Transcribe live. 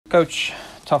Coach,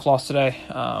 tough loss today.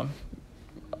 A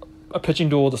pitching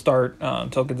duel to start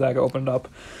until Gonzaga opened up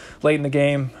late in the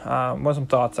game. What are some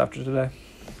thoughts after today?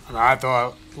 I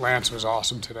thought Lance was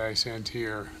awesome today.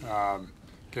 Santier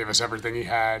gave us everything he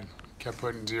had, kept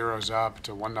putting zeros up. It's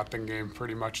a 1-0 game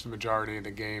pretty much the majority of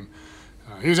the game.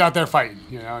 He was out there fighting,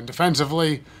 and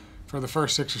defensively for the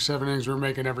first 6 or 7 innings we were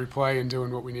making every play and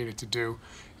doing what we needed to do.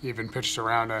 He even pitched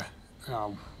around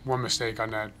one mistake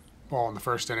on that ball in the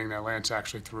first inning that Lance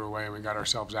actually threw away, and we got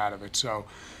ourselves out of it. So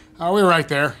we were right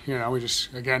there. We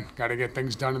just, again, got to get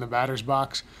things done in the batter's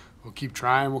box. We'll keep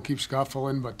trying, we'll keep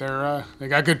scuffling, but they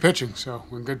got good pitching. So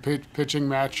when good pitching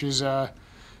matches your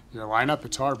lineup,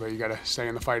 it's hard, but you got to stay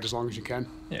in the fight as long as you can.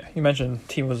 Yeah, you mentioned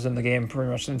team was in the game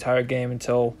pretty much the entire game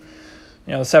until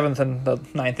the 7th and the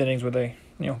 9th innings where they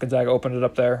Gonzaga opened it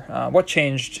up there. What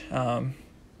changed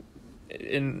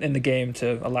in the game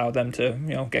to allow them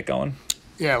to get going?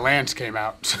 Yeah, Lance came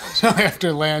out. So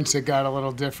after Lance, it got a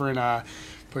little different.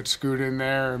 Put Scoot in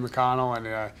there and McConnell,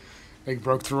 and they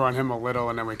broke through on him a little,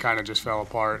 and then we kind of just fell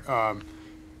apart,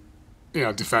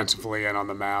 defensively and on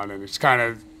the mound. And it's kind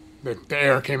of the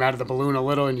air came out of the balloon a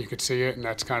little, and you could see it, and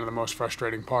that's kind of the most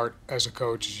frustrating part as a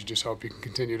coach is you just hope you can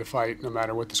continue to fight no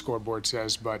matter what the scoreboard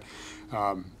says. But,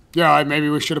 maybe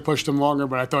we should have pushed him longer,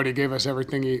 but I thought he gave us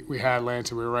everything we had, Lance,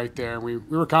 and we were right there. We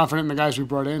were confident in the guys we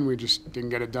brought in. We just didn't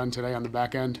get it done today on the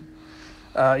back end.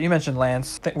 You mentioned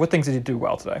Lance. What things did he do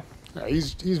well today?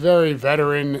 He's very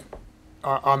veteran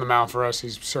on the mound for us.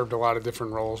 He's served a lot of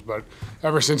different roles, but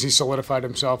ever since he solidified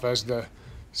himself as the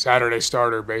Saturday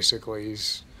starter, basically,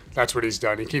 that's what he's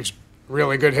done. He keeps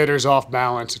really good hitters off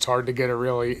balance. It's hard to get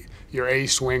your A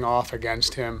swing off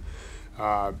against him.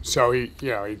 That's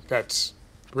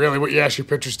really what you ask your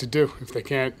pitchers to do. If they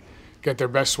can't get their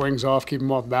best swings off, keep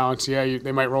them off balance,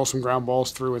 they might roll some ground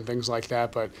balls through and things like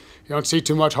that, but you don't see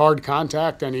too much hard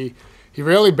contact, and he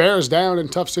really bears down in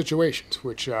tough situations,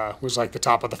 which was like the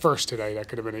top of the first today. That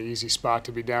could have been an easy spot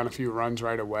to be down a few runs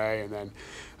right away. And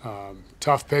then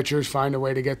tough pitchers find a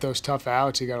way to get those tough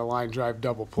outs. You got a line drive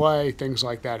double play. Things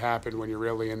like that happen when you're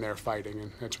really in there fighting,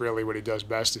 and that's really what he does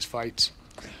best is fights.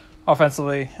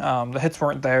 Offensively, the hits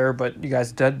weren't there, but you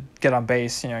guys did get on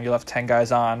base. You left 10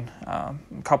 guys on. A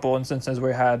couple instances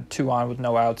where you had 2 on with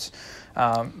no outs.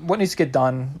 What needs to get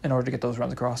done in order to get those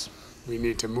runs across? We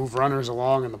need to move runners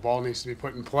along, and the ball needs to be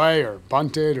put in play or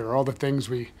bunted or all the things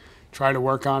we try to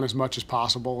work on as much as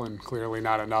possible, and clearly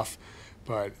not enough.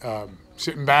 But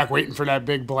sitting back waiting for that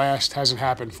big blast hasn't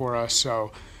happened for us.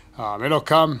 So it'll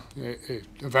come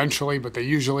eventually, but they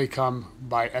usually come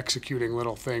by executing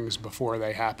little things before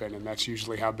they happen, and that's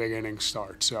usually how big innings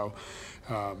start. So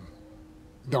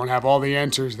don't have all the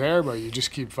answers there, but you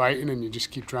just keep fighting and you just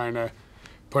keep trying to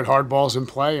put hard balls in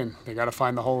play, and they got to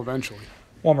find the hole eventually.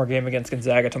 One more game against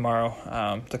Gonzaga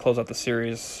tomorrow to close out the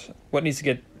series. What needs to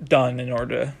get done in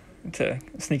order to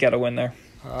sneak out a win there?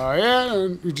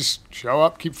 We just show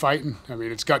up, keep fighting.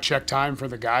 It's gut check time for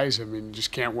the guys. You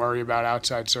just can't worry about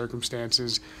outside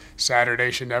circumstances. Saturday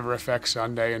should never affect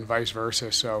Sunday and vice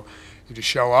versa. So you just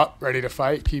show up, ready to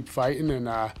fight, keep fighting, and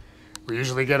we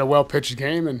usually get a well-pitched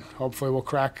game, and hopefully we'll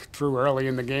crack through early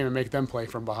in the game and make them play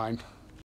from behind.